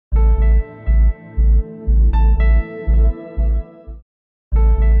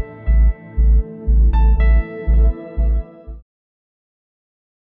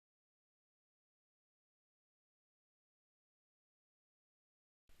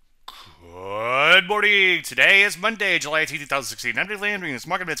Good morning. Today is Monday, July 18th, 2016. I'm Dave Landry, and this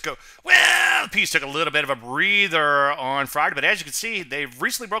market minutes go, well, the piece took a little bit of a breather on Friday, but as you can see, they've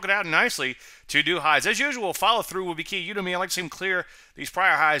recently broken out nicely to new highs. As usual, follow through will be key. You know me, I like to see them clear these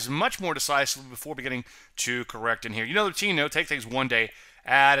prior highs much more decisively before beginning to correct in here. You know the routine, take things one day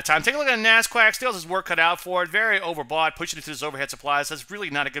at a time. Take a look at NASDAQ. Still has his work cut out for it. Very overbought, pushing into this overhead supplies. That's really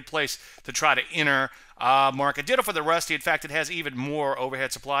not a good place to try to enter market. Ditto for the Rusty. In fact, it has even more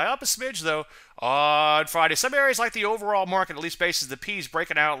overhead supply. Up a smidge, though, on Friday. Some areas like the overall market, at least basis the P's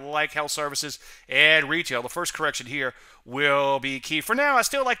breaking out like health services and retail. The first correction here will be key. For now, I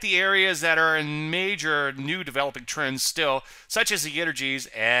still like the areas that are in major new developing trends still, such as the energies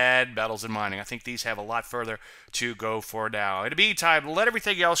and metals and mining. I think these have a lot further to go for now. In the meantime, let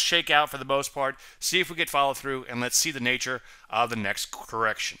everything else shake out for the most part. See if we get follow through, and let's see the nature of the next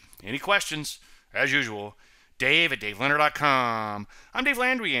correction. Any questions? As usual, Dave at DaveLeonard.com. I'm Dave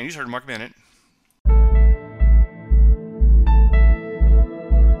Landry, and you heard Market Minute.